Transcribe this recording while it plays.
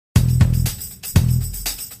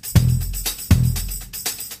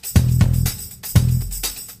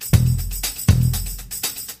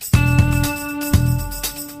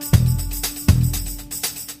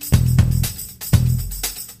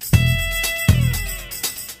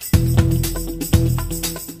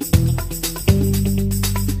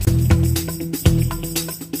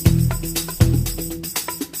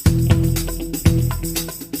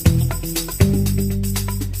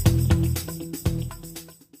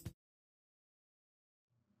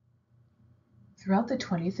Throughout the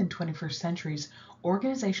 20th and 21st centuries,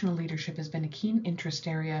 organizational leadership has been a keen interest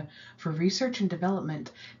area for research and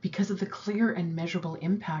development because of the clear and measurable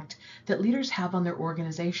impact that leaders have on their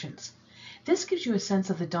organizations. This gives you a sense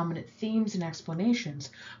of the dominant themes and explanations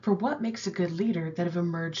for what makes a good leader that have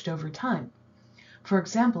emerged over time. For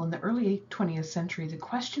example, in the early 20th century, the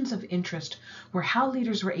questions of interest were how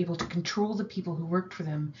leaders were able to control the people who worked for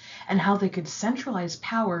them and how they could centralize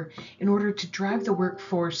power in order to drive the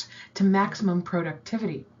workforce to maximum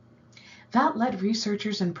productivity. That led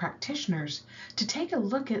researchers and practitioners to take a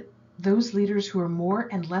look at those leaders who were more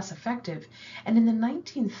and less effective, and in the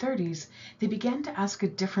 1930s, they began to ask a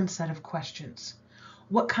different set of questions.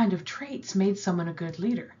 What kind of traits made someone a good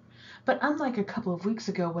leader? But unlike a couple of weeks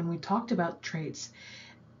ago when we talked about traits,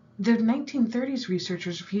 the 1930s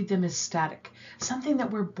researchers viewed them as static, something that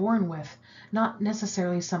we're born with, not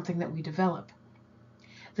necessarily something that we develop.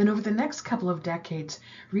 Then over the next couple of decades,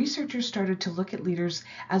 researchers started to look at leaders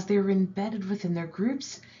as they were embedded within their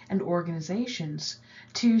groups and organizations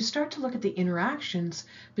to start to look at the interactions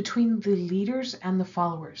between the leaders and the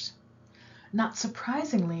followers. Not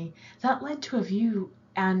surprisingly, that led to a view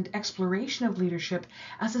and exploration of leadership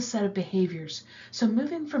as a set of behaviors. So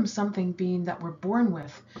moving from something being that we're born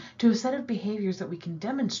with to a set of behaviors that we can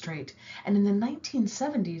demonstrate. And in the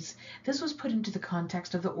 1970s, this was put into the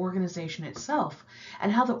context of the organization itself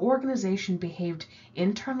and how the organization behaved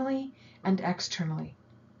internally and externally.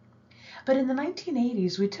 But in the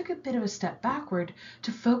 1980s, we took a bit of a step backward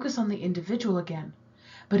to focus on the individual again.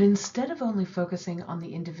 But instead of only focusing on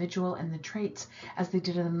the individual and the traits as they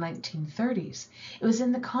did in the 1930s, it was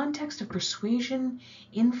in the context of persuasion,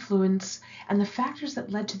 influence, and the factors that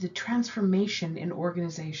led to the transformation in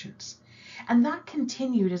organizations. And that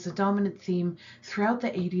continued as a dominant theme throughout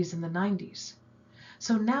the 80s and the 90s.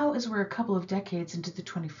 So now, as we're a couple of decades into the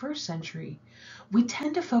 21st century, we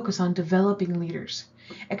tend to focus on developing leaders,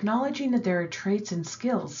 acknowledging that there are traits and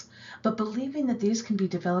skills, but believing that these can be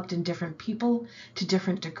developed in different people to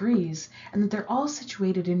different degrees, and that they're all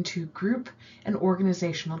situated into group and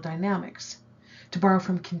organizational dynamics. To borrow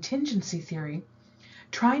from contingency theory,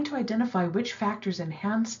 trying to identify which factors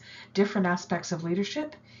enhance different aspects of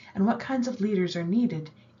leadership and what kinds of leaders are needed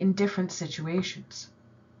in different situations.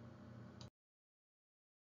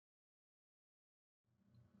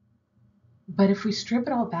 But if we strip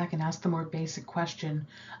it all back and ask the more basic question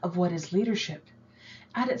of what is leadership,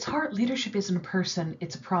 at its heart, leadership isn't a person,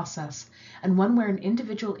 it's a process, and one where an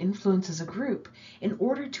individual influences a group in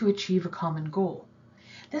order to achieve a common goal.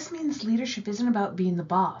 This means leadership isn't about being the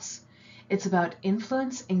boss. It's about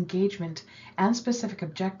influence, engagement, and specific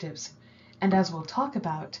objectives. And as we'll talk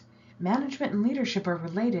about, management and leadership are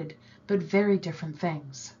related, but very different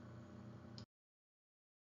things.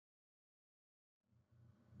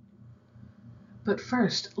 But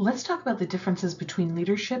first, let's talk about the differences between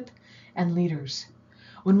leadership and leaders.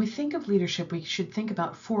 When we think of leadership, we should think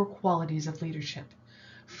about four qualities of leadership.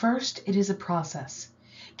 First, it is a process.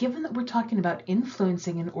 Given that we're talking about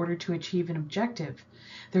influencing in order to achieve an objective,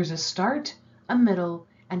 there's a start, a middle,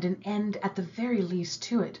 and an end at the very least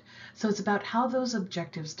to it, so it's about how those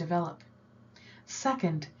objectives develop.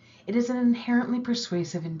 Second, it is an inherently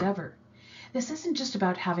persuasive endeavor. This isn't just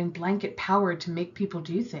about having blanket power to make people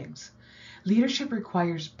do things. Leadership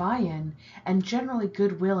requires buy-in and generally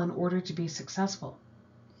goodwill in order to be successful.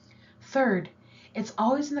 Third, it's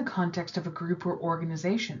always in the context of a group or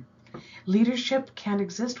organization. Leadership can't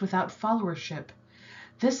exist without followership.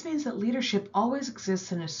 This means that leadership always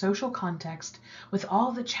exists in a social context with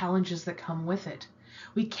all the challenges that come with it.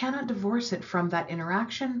 We cannot divorce it from that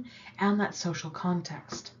interaction and that social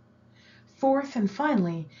context. Fourth and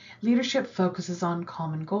finally, leadership focuses on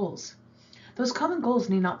common goals. Those common goals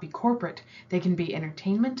need not be corporate. They can be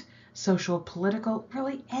entertainment, social, political,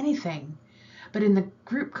 really anything. But in the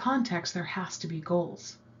group context, there has to be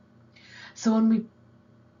goals. So when we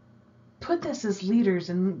put this as leaders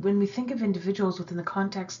and when we think of individuals within the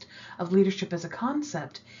context of leadership as a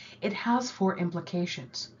concept, it has four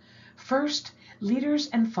implications. First, leaders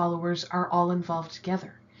and followers are all involved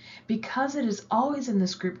together. Because it is always in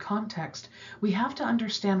this group context, we have to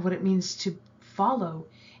understand what it means to follow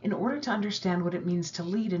in order to understand what it means to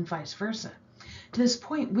lead and vice versa. To this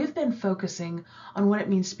point, we've been focusing on what it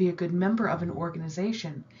means to be a good member of an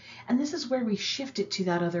organization, and this is where we shift it to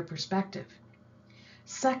that other perspective.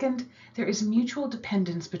 Second, there is mutual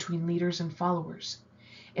dependence between leaders and followers.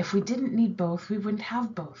 If we didn't need both, we wouldn't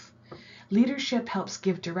have both. Leadership helps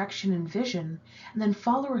give direction and vision, and then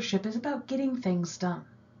followership is about getting things done.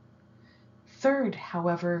 Third,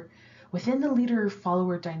 however, within the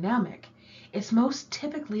leader-follower dynamic, It's most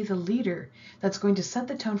typically the leader that's going to set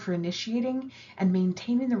the tone for initiating and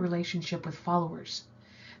maintaining the relationship with followers.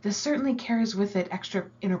 This certainly carries with it extra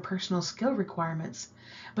interpersonal skill requirements,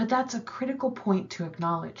 but that's a critical point to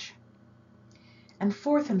acknowledge. And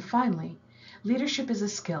fourth and finally, leadership is a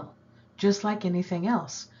skill, just like anything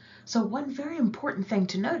else. So one very important thing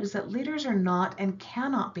to note is that leaders are not and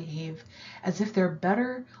cannot behave as if they're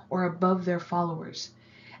better or above their followers.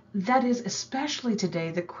 That is, especially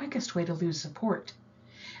today, the quickest way to lose support.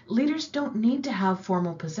 Leaders don't need to have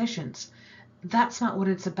formal positions. That's not what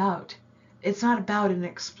it's about. It's not about an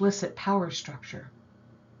explicit power structure.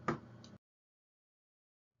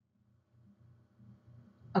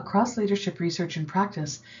 Across leadership research and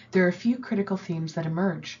practice, there are a few critical themes that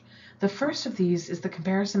emerge. The first of these is the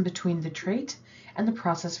comparison between the trait and the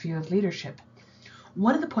process view of leadership.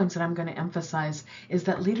 One of the points that I'm going to emphasize is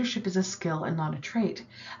that leadership is a skill and not a trait.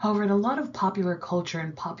 However, in a lot of popular culture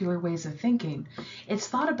and popular ways of thinking, it's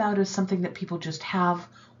thought about as something that people just have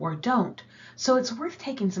or don't. So it's worth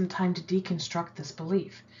taking some time to deconstruct this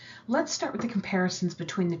belief. Let's start with the comparisons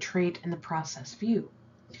between the trait and the process view.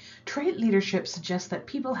 Trait leadership suggests that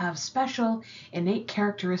people have special, innate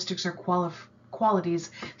characteristics or qualities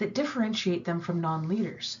that differentiate them from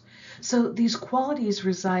non-leaders. So these qualities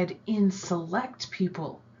reside in select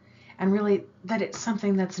people, and really that it's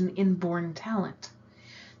something that's an inborn talent.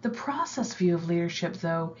 The process view of leadership,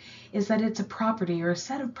 though, is that it's a property or a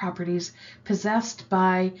set of properties possessed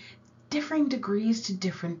by differing degrees to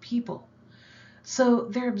different people. So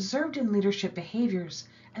they're observed in leadership behaviors,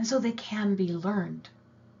 and so they can be learned.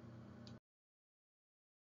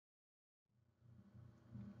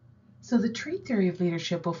 So the trait theory of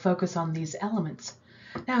leadership will focus on these elements.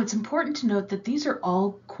 Now, it's important to note that these are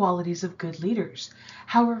all qualities of good leaders.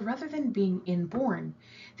 However, rather than being inborn,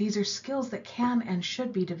 these are skills that can and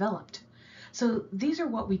should be developed. So these are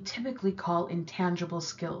what we typically call intangible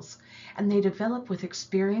skills, and they develop with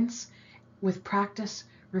experience, with practice,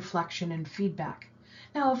 reflection, and feedback.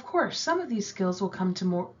 Now, of course, some of these skills will come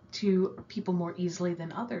to people more easily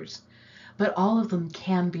than others, but all of them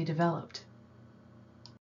can be developed.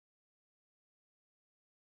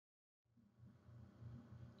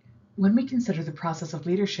 When we consider the process of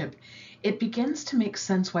leadership, it begins to make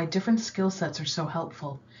sense why different skill sets are so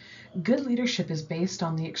helpful. Good leadership is based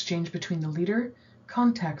on the exchange between the leader,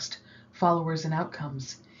 context, followers, and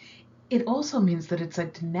outcomes. It also means that it's a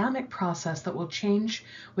dynamic process that will change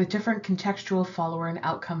with different contextual follower and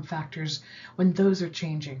outcome factors when those are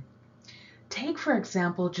changing. Take, for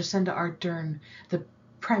example, Jacinda Ardern, the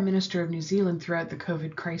Prime Minister of New Zealand throughout the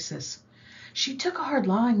COVID crisis. She took a hard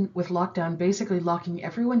line with lockdown, basically locking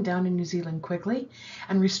everyone down in New Zealand quickly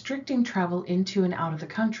and restricting travel into and out of the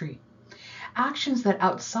country. Actions that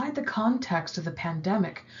outside the context of the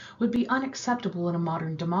pandemic would be unacceptable in a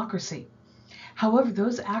modern democracy. However,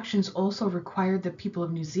 those actions also required the people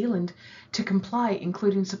of New Zealand to comply,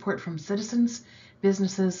 including support from citizens,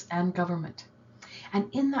 businesses, and government. And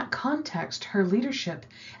in that context, her leadership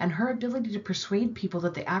and her ability to persuade people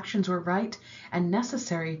that the actions were right and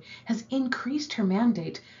necessary has increased her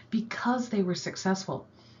mandate because they were successful.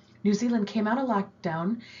 New Zealand came out of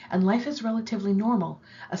lockdown and life is relatively normal,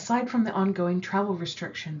 aside from the ongoing travel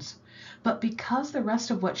restrictions. But because the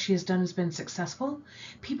rest of what she has done has been successful,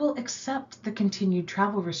 people accept the continued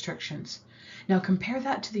travel restrictions. Now compare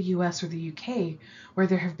that to the US or the UK, where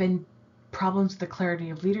there have been problems with the clarity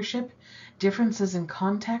of leadership, differences in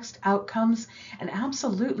context, outcomes, and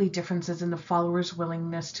absolutely differences in the followers'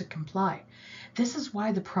 willingness to comply. This is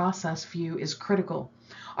why the process view is critical.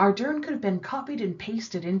 Ardern could have been copied and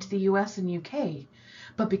pasted into the US and UK,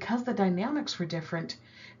 but because the dynamics were different,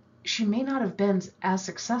 she may not have been as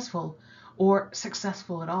successful or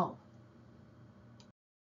successful at all.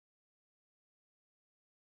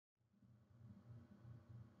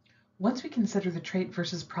 Once we consider the trait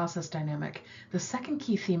versus process dynamic, the second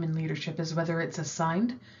key theme in leadership is whether it's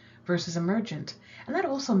assigned versus emergent, and that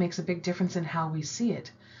also makes a big difference in how we see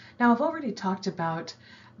it. Now, I've already talked about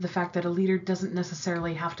the fact that a leader doesn't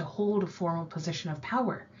necessarily have to hold a formal position of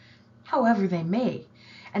power. However, they may,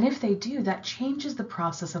 and if they do, that changes the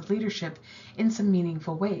process of leadership in some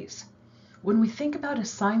meaningful ways. When we think about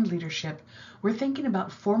assigned leadership, we're thinking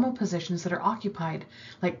about formal positions that are occupied,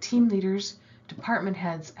 like team leaders, department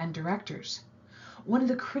heads, and directors. One of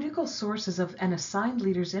the critical sources of an assigned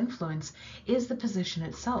leader's influence is the position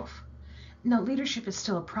itself. Now, leadership is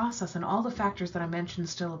still a process, and all the factors that I mentioned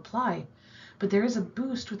still apply, but there is a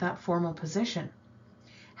boost with that formal position.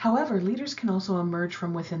 However, leaders can also emerge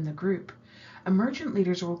from within the group. Emergent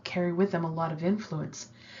leaders will carry with them a lot of influence.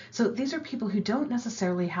 So these are people who don't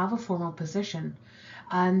necessarily have a formal position,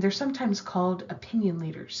 and they're sometimes called opinion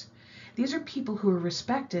leaders. These are people who are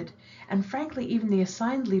respected, and frankly, even the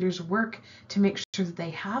assigned leaders work to make sure that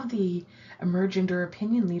they have the emergent or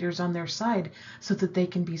opinion leaders on their side so that they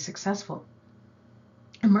can be successful.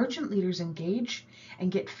 Emergent leaders engage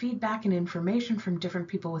and get feedback and information from different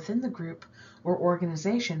people within the group or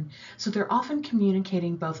organization, so they're often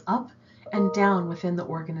communicating both up and down within the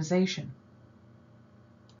organization.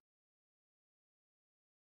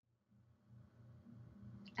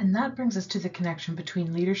 And that brings us to the connection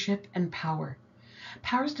between leadership and power.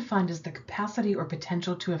 Power is defined as the capacity or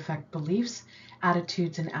potential to affect beliefs,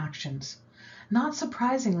 attitudes, and actions. Not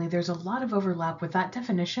surprisingly, there's a lot of overlap with that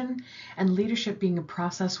definition and leadership being a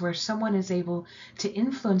process where someone is able to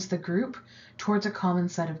influence the group towards a common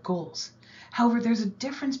set of goals. However, there's a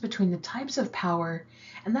difference between the types of power,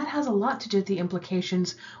 and that has a lot to do with the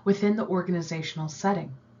implications within the organizational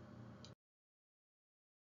setting.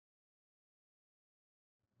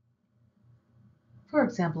 For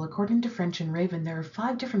example, according to French and Raven, there are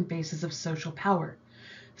 5 different bases of social power.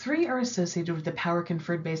 3 are associated with the power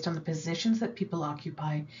conferred based on the positions that people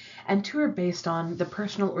occupy, and 2 are based on the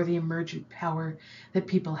personal or the emergent power that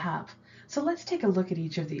people have. So let's take a look at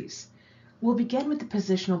each of these. We'll begin with the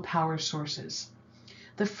positional power sources.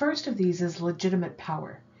 The first of these is legitimate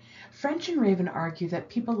power. French and Raven argue that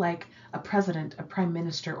people like a president, a prime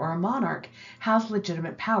minister, or a monarch has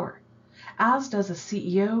legitimate power, as does a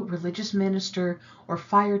CEO, religious minister, or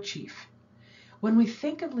fire chief. When we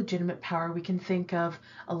think of legitimate power, we can think of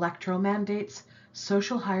electoral mandates,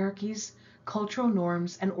 social hierarchies, cultural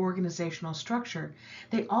norms, and organizational structure.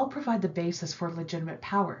 They all provide the basis for legitimate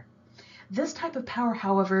power. This type of power,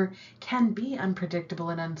 however, can be unpredictable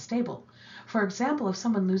and unstable. For example, if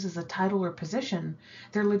someone loses a title or position,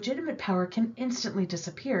 their legitimate power can instantly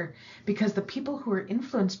disappear because the people who are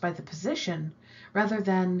influenced by the position rather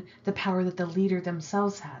than the power that the leader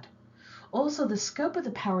themselves had. Also, the scope of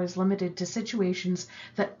the power is limited to situations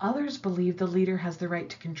that others believe the leader has the right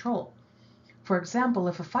to control. For example,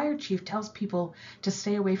 if a fire chief tells people to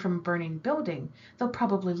stay away from a burning building, they'll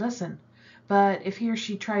probably listen. But if he or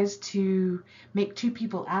she tries to make 2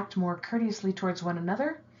 people act more courteously towards one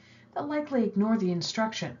another, they'll likely ignore the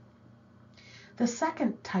instruction. The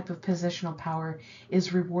second type of positional power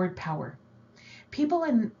is reward power. People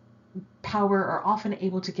in power are often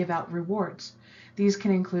able to give out rewards. These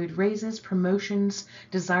can include raises, promotions,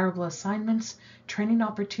 desirable assignments, training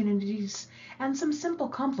opportunities, and some simple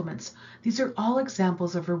compliments. These are all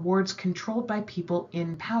examples of rewards controlled by people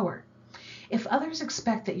in power. If others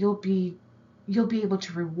expect that you'll be able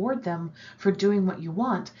to reward them for doing what you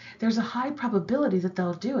want, there's a high probability that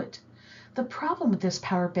they'll do it. The problem with this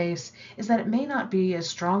power base is that it may not be as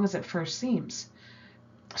strong as it first seems.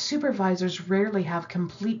 Supervisors rarely have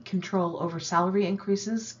complete control over salary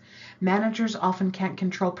increases, managers often can't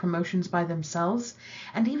control promotions by themselves,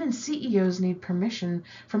 and even CEOs need permission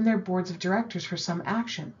from their boards of directors for some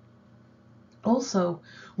action. Also,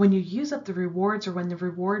 when you use up the rewards or when the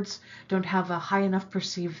rewards don't have a high enough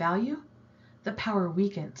perceived value, the power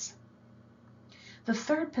weakens. The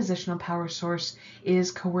third positional power source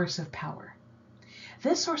is coercive power.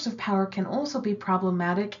 This source of power can also be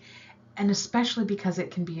problematic, and especially because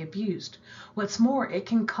it can be abused. What's more, it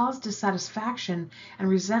can cause dissatisfaction and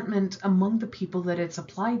resentment among the people that it's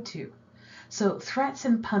applied to. So threats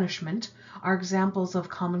and punishment are examples of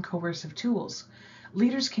common coercive tools.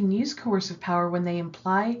 Leaders can use coercive power when they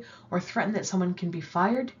imply or threaten that someone can be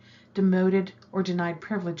fired, demoted, or denied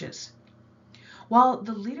privileges. While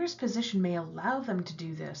the leader's position may allow them to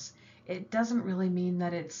do this, it doesn't really mean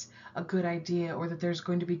that it's a good idea or that there's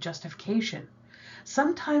going to be justification.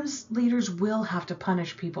 Sometimes leaders will have to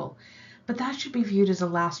punish people, but that should be viewed as a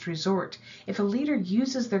last resort. If a leader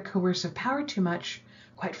uses their coercive power too much,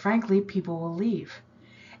 quite frankly, people will leave.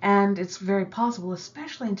 And it's very possible,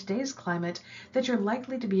 especially in today's climate, that you're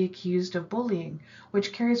likely to be accused of bullying,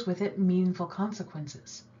 which carries with it meaningful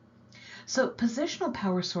consequences. So positional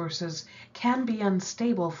power sources can be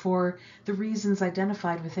unstable for the reasons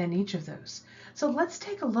identified within each of those. So let's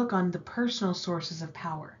take a look on the personal sources of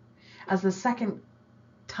power as the second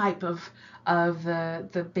type of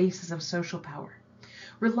the basis of social power.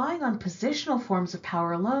 Relying on positional forms of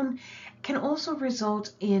power alone can also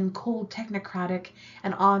result in cold, technocratic,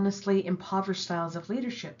 and honestly impoverished styles of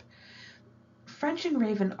leadership. French and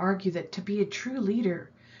Raven argue that to be a true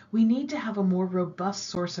leader, we need to have a more robust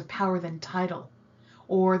source of power than title,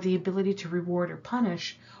 or the ability to reward or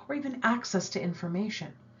punish, or even access to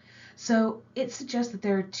information. So it suggests that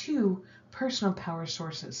there are 2 personal power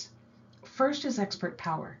sources. First is expert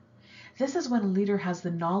power. This is when a leader has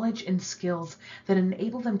the knowledge and skills that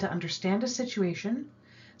enable them to understand a situation,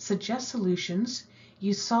 suggest solutions,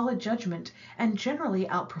 use solid judgment, and generally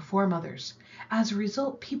outperform others. As a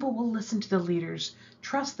result, people will listen to the leaders,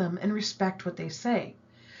 trust them, and respect what they say.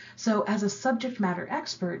 So as a subject matter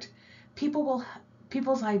expert, people's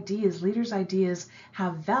ideas, leaders' ideas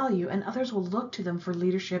have value, and others will look to them for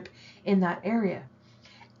leadership in that area.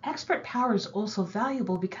 Expert power is also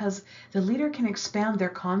valuable because the leader can expand their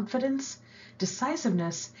confidence,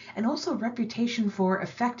 decisiveness, and also reputation for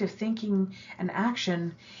effective thinking and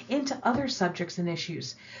action into other subjects and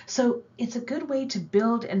issues. So it's a good way to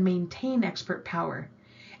build and maintain expert power.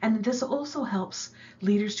 And this also helps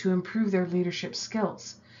leaders to improve their leadership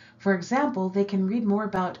skills. For example, they can read more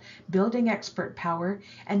about building expert power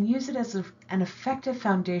and use it as an effective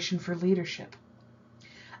foundation for leadership.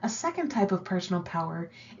 A second type of personal power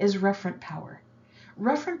is referent power.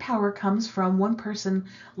 Referent power comes from one person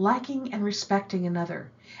liking and respecting another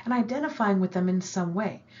and identifying with them in some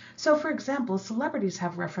way. So, for example, celebrities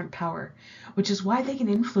have referent power, which is why they can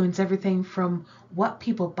influence everything from what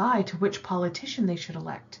people buy to which politician they should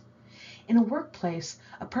elect. In a workplace,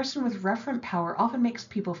 a person with referent power often makes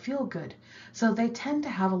people feel good, so they tend to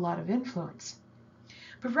have a lot of influence.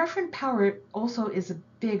 But referent power also is a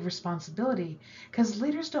big responsibility because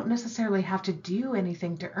leaders don't necessarily have to do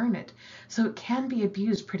anything to earn it, so it can be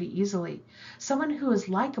abused pretty easily. Someone who is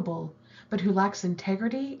likable but who lacks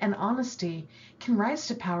integrity and honesty can rise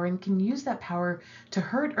to power and can use that power to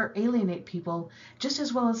hurt or alienate people just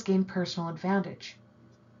as well as gain personal advantage.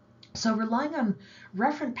 So relying on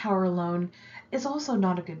referent power alone is also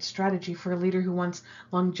not a good strategy for a leader who wants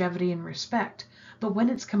longevity and respect. But when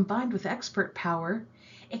it's combined with expert power,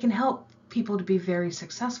 it can help people to be very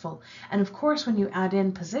successful. And of course, when you add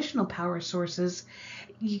in positional power sources,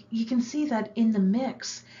 you can see that in the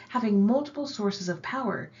mix, having multiple sources of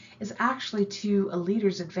power is actually to a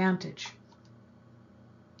leader's advantage.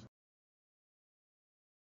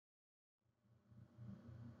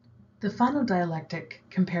 The final dialectic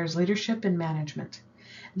compares leadership and management.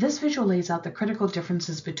 This visual lays out the critical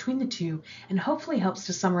differences between the two and hopefully helps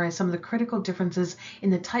to summarize some of the critical differences in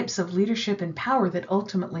the types of leadership and power that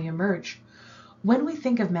ultimately emerge. When we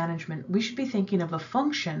think of management, we should be thinking of a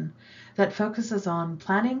function that focuses on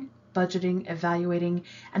planning, budgeting, evaluating,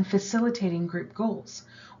 and facilitating group goals,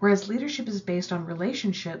 whereas leadership is based on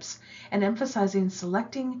relationships and emphasizing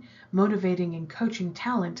selecting, motivating, and coaching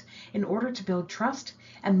talent in order to build trust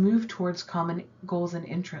and move towards common goals and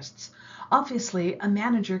interests. Obviously, a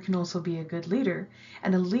manager can also be a good leader,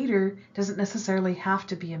 and a leader doesn't necessarily have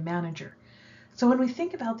to be a manager. So when we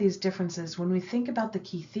think about these differences, when we think about the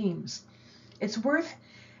key themes, it's worth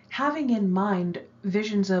having in mind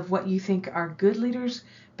visions of what you think are good leaders,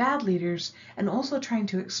 bad leaders, and also trying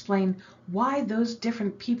to explain why those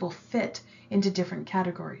different people fit into different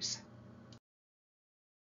categories.